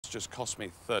just cost me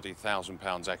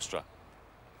 £30,000 extra.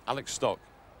 Alex Stock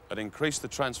had increased the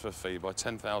transfer fee by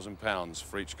 £10,000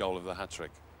 for each goal of the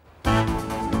hat-trick.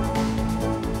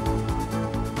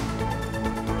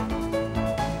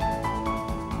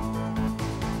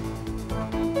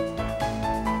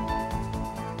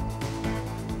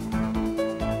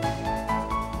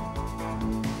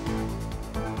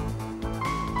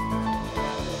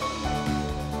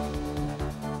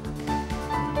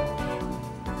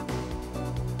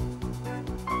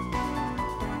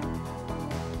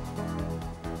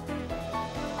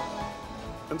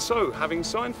 And so, having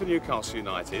signed for Newcastle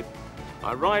United,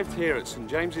 I arrived here at St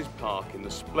James's Park in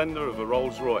the splendour of a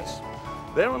Rolls-Royce.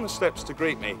 There on the steps to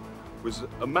greet me was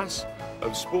a mass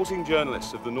of sporting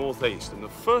journalists of the North East, and the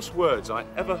first words I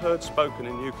ever heard spoken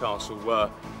in Newcastle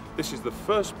were, "This is the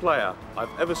first player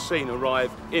I've ever seen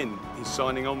arrive in his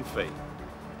signing-on fee."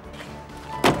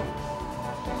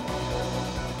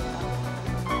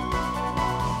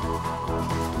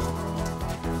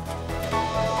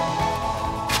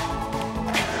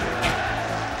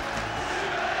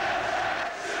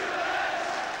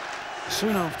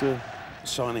 Soon after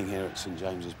signing here at St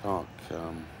James's Park,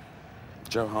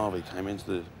 Joe Harvey came into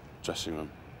the dressing room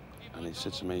and he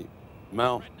said to me,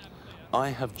 "Mal, I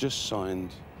have just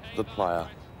signed the player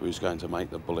who is going to make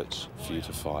the bullets for you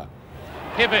to fire."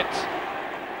 Hibbett.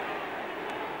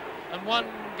 And one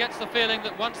gets the feeling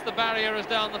that once the barrier is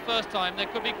down the first time, there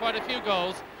could be quite a few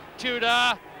goals.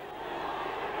 Tudor.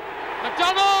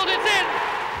 Macdonald, it's in!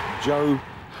 Joe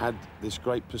had this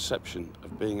great perception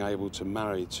of being able to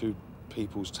marry two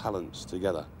people's talents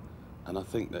together, and I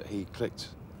think that he clicked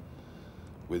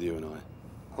with you and I.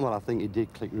 Well, I think he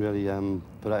did click really,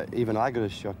 but even I got a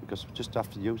shock because just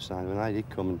after you signed, when I did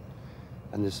come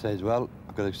and they said, "Well,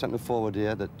 I've got a centre forward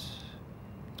here that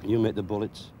you make the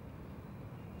bullets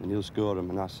and you'll score them,"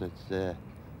 and I said,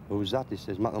 "Who was that?" He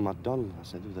says, "Malcolm Macdonald." I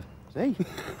said, "Who the hey?"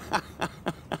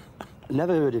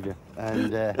 Never heard of you,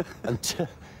 and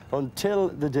until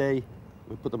the day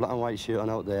we put the black and white shirt on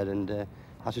out there, and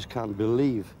I just can't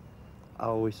believe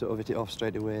how we sort of hit it off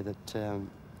straight away, that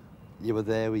you were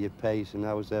there with your pace and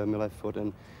I was there with my left foot,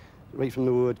 and right from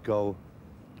the word go,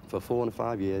 for 4 and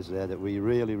 5 years there, that we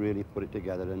really, really put it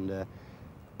together, and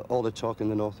all the talk in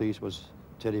the North East was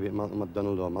Terry a bit Malcolm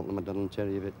Macdonald, or Malcolm Macdonald and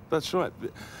Terry a bit. That's right.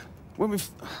 When we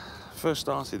first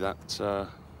started that,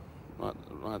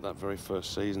 right that very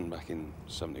first season back in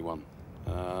 '71,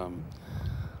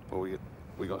 well,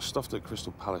 we got stuffed at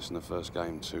Crystal Palace in the first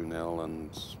game 2-0, and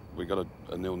we got a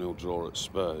 0-0 draw at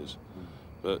Spurs.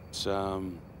 But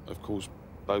of course,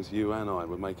 both you and I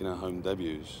were making our home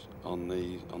debuts on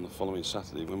the following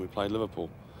Saturday when we played Liverpool,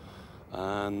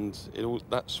 and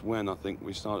that's when I think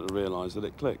we started to realise that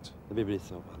it clicked. Everybody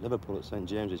thought, well, Liverpool at St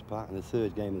James's Park in the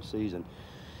third game of the season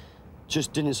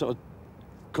just didn't sort of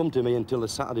come to me until the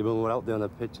Saturday when we were out there on the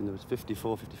pitch and there was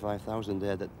 55,000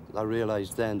 there, that I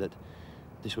realised then that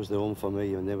this was the home for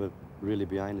me, and they were really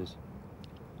behind us.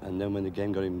 And then when the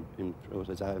game got in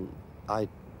process, I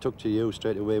took to you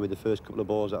straight away with the first couple of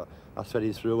balls I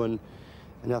threaded through, and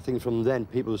I think from then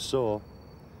people saw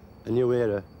a new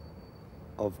era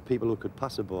of people who could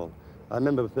pass a ball. I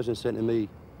remember a person saying to me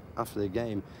after the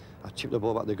game, I chipped the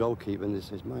ball back to the goalkeeper, and they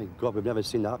says, "My God, we've never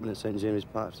seen that happen at St James's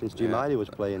Park since Jim Ivey was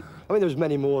playing." I mean, there was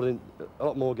a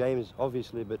lot more games,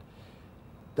 obviously, but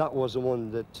that was the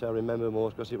one that I remember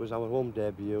most because it was our home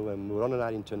debut and we were on an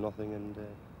 9-0, and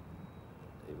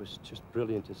it was just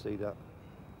brilliant to see that.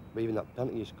 Even that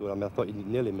penalty you scored, I mean, I thought you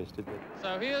nearly missed it. But...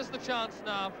 So here's the chance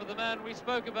now for the man we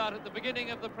spoke about at the beginning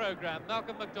of the programme,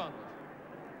 Malcolm Macdonald,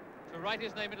 to write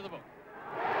his name into the book.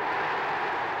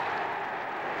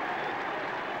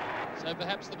 So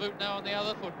perhaps the boot now on the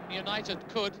other foot, and United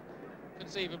could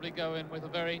conceivably go in with a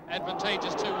very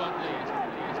advantageous 2-1 lead.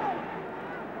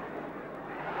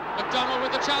 Macdonald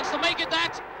with the chance to make it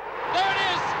that. There it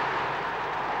is!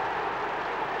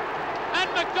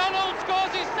 And Macdonald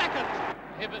scores his second.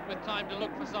 Hibbett with time to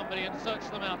look for somebody and search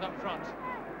them out up front.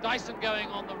 Dyson going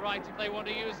on the right if they want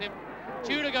to use him.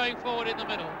 Tudor going forward in the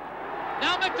middle.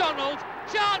 Now Macdonald,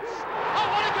 chance! Oh,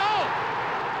 what a goal!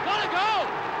 What a goal!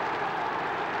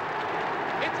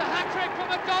 It's a hat-trick for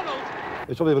Macdonald.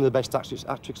 It's probably one of the best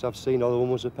hat-tricks I've seen, although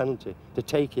one was a penalty. To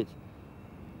take it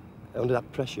under that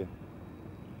pressure.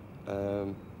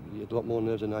 You had a lot more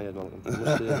nerves than I had, Malcolm. I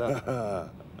must say that.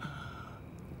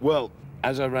 Well,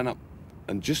 as I ran up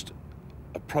and just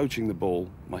approaching the ball,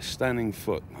 my standing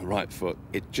foot, my right foot,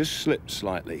 it just slipped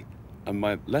slightly, and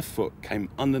my left foot came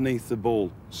underneath the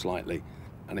ball slightly,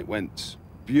 and it went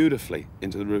beautifully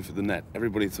into the roof of the net.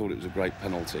 Everybody thought it was a great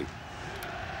penalty.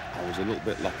 I was a little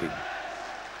bit lucky.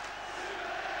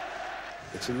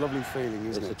 It's a lovely feeling,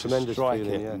 isn't it? It's a tremendous strike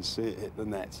feeling, it yeah. and see it hit the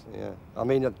net. Yeah. I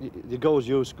mean, the goals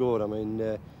you scored, I mean,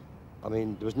 there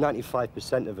was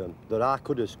 95% of them that I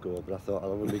could have scored, but I thought I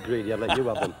wouldn't be greedy, I'd let you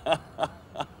have them.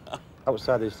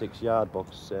 Outside the 6-yard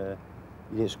box, you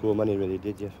didn't score many really,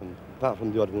 did you? Apart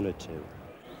from the odd one or two.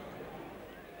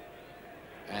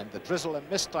 And the drizzle and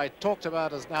mist I talked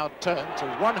about has now turned to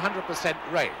 100%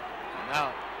 rain. And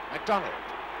now, Macdonald.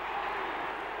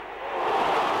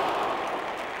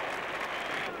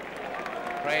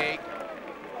 Craig.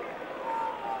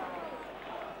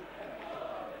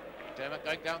 Dermot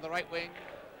going down the right wing.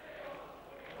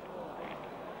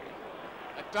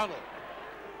 Macdonald.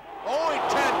 Oh, he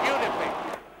turned beautifully.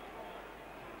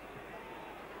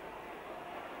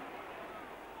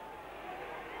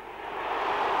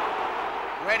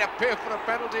 Great appeal for a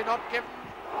penalty not given.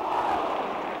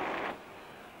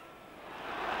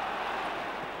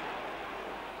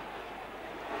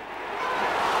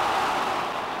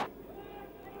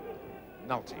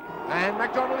 Nulty. And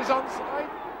Macdonald is onside.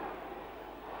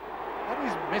 And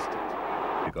he's missed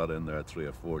it. He got in there 3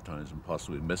 or 4 times and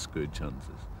possibly missed good chances,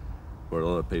 where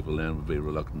other people then would be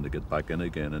reluctant to get back in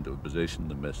again into a position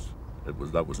to miss.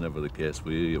 That was never the case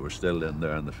with you. You were still in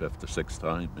there in the 5th or 6th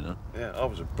time, you know. Yeah, I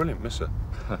was a brilliant misser.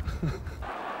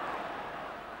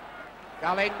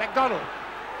 Garlane Macdonald.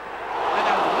 And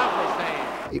a lovely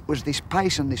save. It was this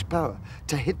pace and this power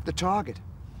to hit the target.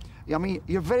 I mean,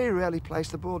 you very rarely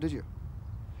placed the ball, did you?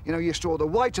 You know, you saw the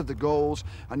white of the goals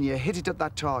and you hit it at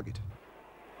that target.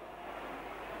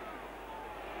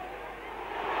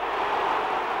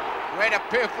 Great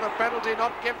appeal for a penalty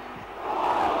not given.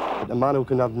 A man who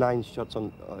can have 9 shots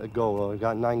on a goal or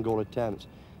got 9 goal attempts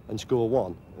and score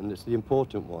 1, and it's the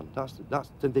important one. That's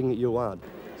the thing that you add.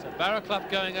 So Barraclough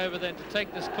going over then to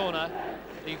take this corner,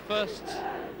 the first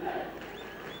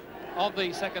of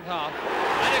the second half.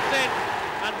 And it's in,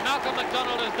 and Malcolm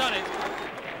Macdonald has done it.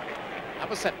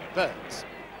 Number 7, Burns.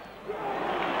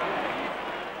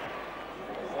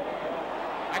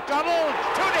 Macdonald,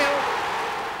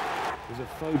 2-0. There's a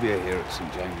phobia here at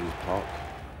St James's Park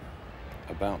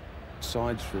about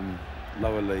sides from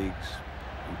lower leagues,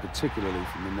 and particularly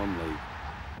from the non-league.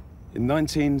 In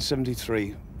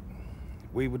 1973,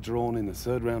 we were drawn in the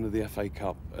 3rd round of the FA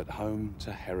Cup at home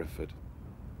to Hereford.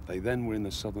 They then were in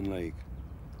the Southern League.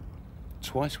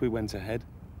 Twice we went ahead,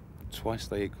 twice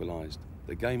they equalised.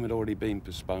 The game had already been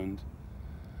postponed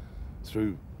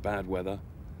through bad weather,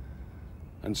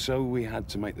 and so we had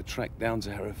to make the trek down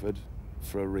to Hereford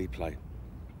for a replay.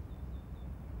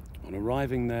 On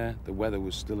arriving there, the weather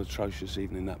was still atrocious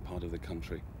even in that part of the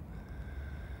country.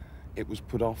 It was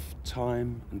put off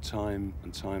time and time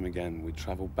and time again. We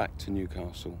travelled back to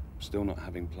Newcastle, still not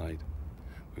having played.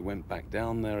 We went back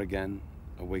down there again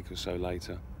a week or so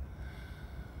later.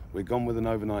 We'd gone with an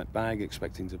overnight bag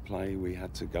expecting to play. We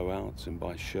had to go out and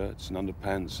buy shirts and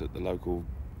underpants at the local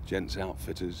gents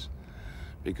outfitters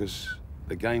because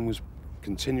the game was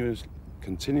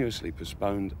continuously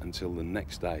postponed until the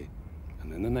next day,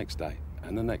 and then the next day,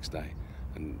 and the next day,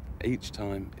 and each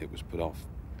time it was put off.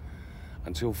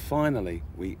 Until finally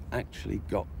we actually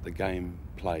got the game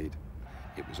played.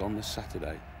 It was on the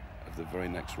Saturday of the very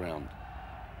next round.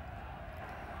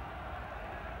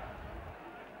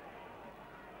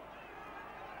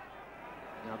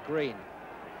 Now Green.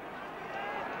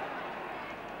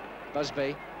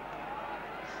 Busby.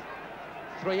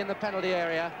 3 in the penalty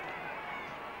area.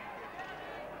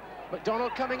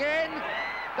 Macdonald coming in.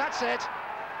 That's it.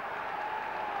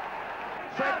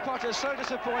 Fred Potter's so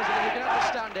disappointed, and you can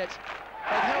understand it.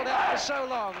 They've held out for so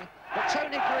long, but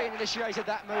Tony Green initiated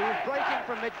that move, breaking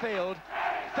from midfield,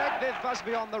 fed Viv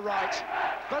Busby on the right.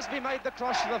 Busby made the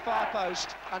cross to the far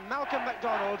post, and Malcolm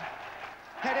Macdonald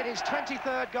headed his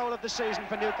 23rd goal of the season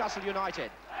for Newcastle United,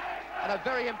 and a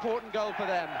very important goal for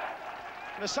them.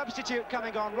 And a substitute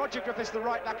coming on, Roger Griffiths, the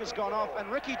right back, has gone off,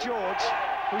 and Ricky George,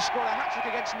 who scored a hat-trick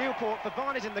against Newport for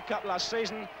Barnet in the Cup last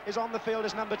season, is on the field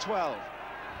as number 12.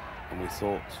 And we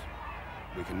thought,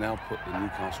 we can now put the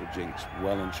Newcastle jinx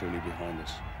well and truly behind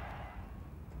us.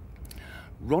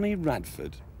 Ronnie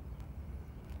Radford,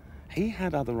 he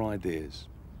had other ideas.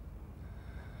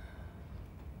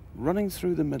 Running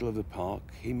through the middle of the park,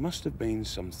 he must have been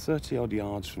some 30-odd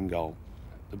yards from goal.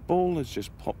 The ball has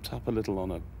just popped up a little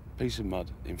on a piece of mud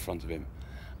in front of him,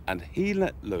 and he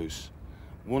let loose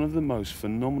one of the most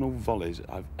phenomenal volleys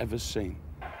I've ever seen.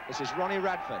 This is Ronnie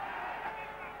Radford.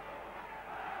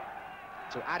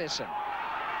 To Addison.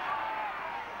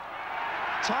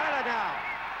 Tyler now.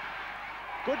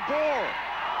 Good ball.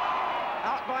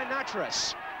 Out by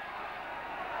Natras.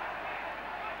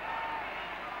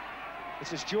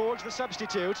 This is George, the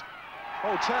substitute.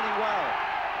 Oh, turning well.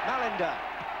 Malinder.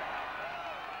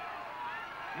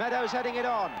 Meadows heading it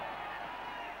on.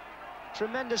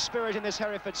 Tremendous spirit in this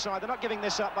Hereford side. They're not giving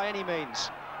this up by any means.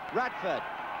 Radford.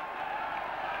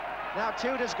 Now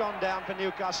Tudor's gone down for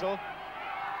Newcastle.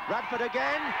 Radford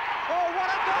again. Oh, what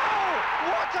a goal!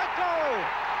 What a goal!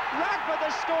 Radford,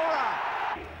 the scorer!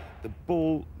 The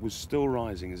ball was still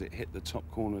rising as it hit the top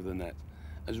corner of the net.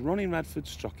 As Ronnie Radford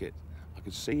struck it, I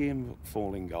could see him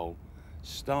falling goal,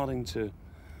 starting to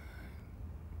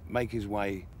make his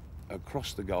way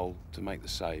across the goal to make the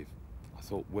save. I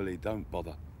thought, Willie, don't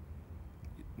bother.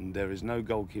 There is no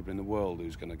goalkeeper in the world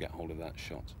who's going to get hold of that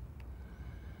shot.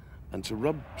 And to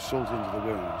rub salt into the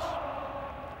wounds.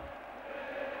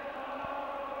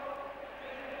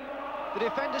 The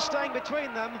defender staying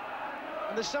between them,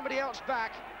 and there's somebody else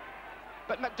back.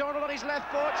 But Macdonald on his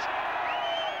left foot.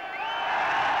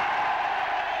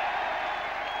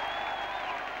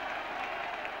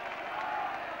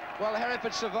 Well,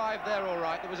 Hereford survived there all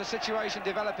right. There was a situation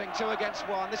developing 2 against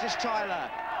 1. This is Tyler.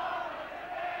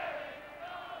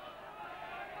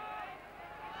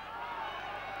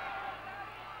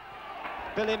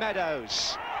 Billy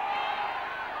Meadows.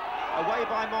 Away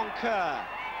by Moncur.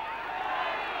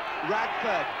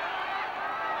 Radford.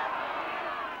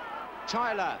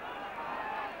 Tyler.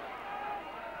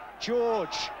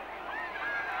 George.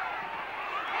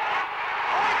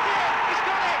 Oh, he did! He's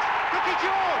got it! Ricky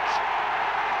George!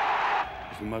 It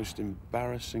was the most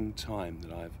embarrassing time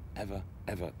that I've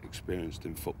ever experienced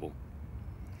in football.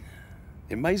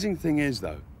 The amazing thing is,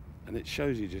 though, and it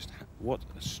shows you just what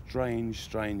a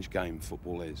strange game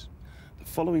football is. The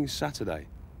following Saturday,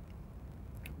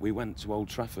 we went to Old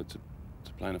Trafford to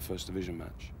play in a First Division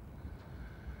match.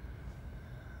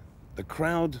 The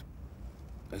crowd,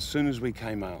 as soon as we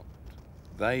came out,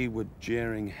 they were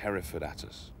jeering Hereford at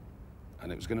us.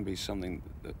 And it was going to be something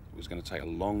that was going to take a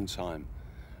long time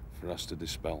for us to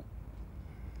dispel.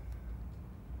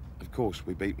 Of course,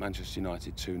 we beat Manchester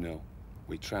United 2-0.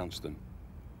 We trounced them.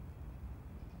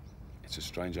 It's a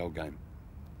strange old game.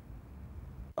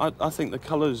 I think the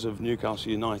colours of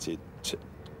Newcastle United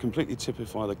completely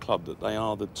typify the club, that they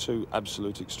are the 2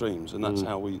 absolute extremes, and that's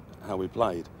how we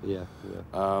played. Yeah.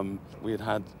 We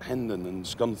had Hendon and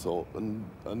Scunthorpe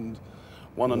and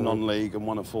one a non-league and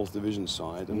one a 4th division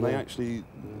side, and they actually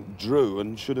drew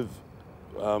and should have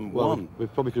won. We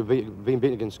probably could have been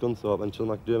beaten against Scunthorpe until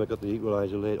McDermott got the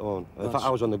equaliser late on. In fact, I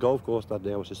was on the golf course that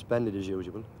day. I was suspended as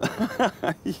usual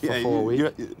for 4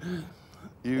 weeks.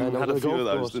 You had a few of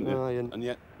those, didn't you? And and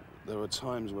yet there were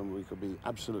times when we could be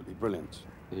absolutely brilliant.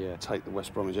 Yeah. Take the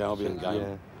West Bromwich Albion game.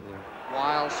 Yeah.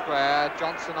 Wild square,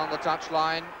 Johnson on the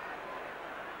touchline.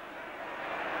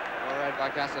 Read by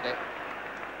Cassidy.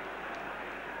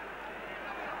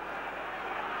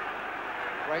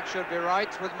 Break should be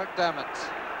right with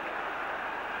McDermott.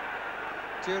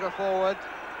 Tudor forward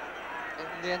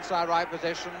in the inside right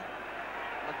position.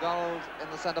 McDonald in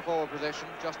the centre forward position,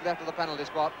 just left of the penalty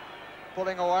spot.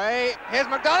 Pulling away. Here's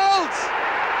McDonald!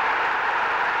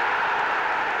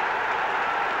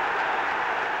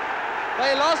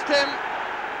 They lost him.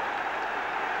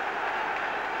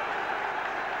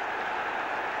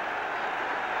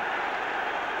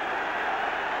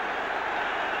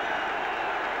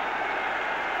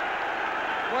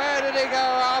 Where did he go?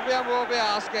 Albion will be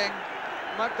asking.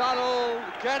 McDonald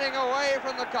getting away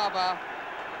from the cover.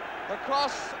 The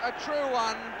cross, a true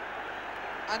one,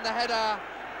 and the header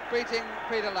beating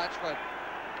Peter Latchford.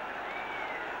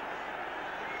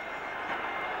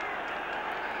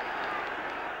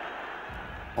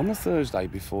 On the Thursday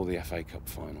before the FA Cup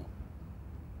final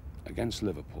against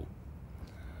Liverpool,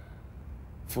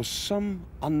 for some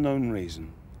unknown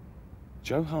reason,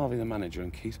 Joe Harvey, the manager,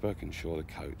 and Keith Birkinshaw, the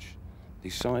coach,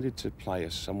 decided to play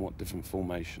a somewhat different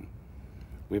formation.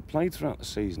 We had played throughout the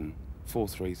season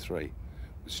 4-3-3,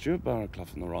 with Stuart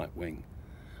Barraclough on the right wing,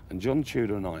 and John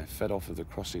Tudor and I fed off of the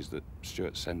crosses that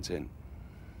Stuart sent in.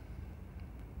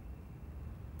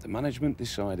 The management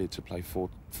decided to play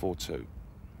 4-4-2.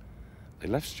 They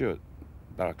left Stuart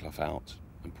Barraclough out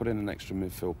and put in an extra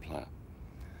midfield player.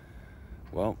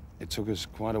 Well, it took us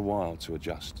quite a while to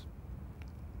adjust.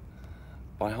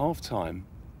 By half-time,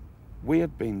 we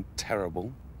had been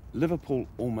terrible, Liverpool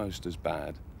almost as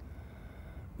bad.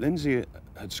 Lindsay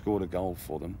had scored a goal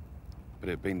for them, but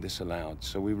it had been disallowed,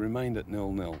 so we remained at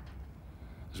 0-0.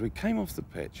 As we came off the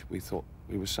pitch, we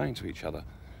were saying to each other,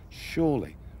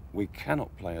 surely we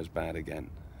cannot play as bad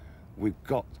again. We've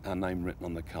got our name written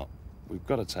on the cup. We've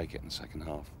got to take it in the second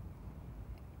half.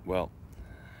 Well,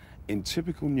 in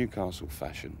typical Newcastle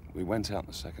fashion, we went out in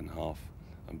the second half,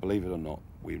 and believe it or not,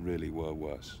 we really were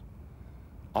worse.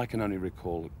 I can only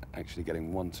recall actually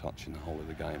getting one touch in the whole of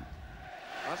the game.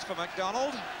 That's for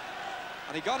MacDonald,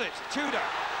 and he got it. Tudor.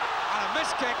 And a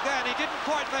missed kick there, and he didn't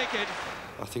quite make it.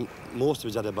 I think most of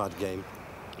us had a bad game,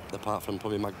 apart from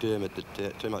probably McDermott,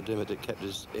 Tim McDermott, that kept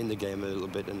us in the game a little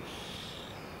bit. And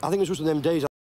I think it was just one of them days.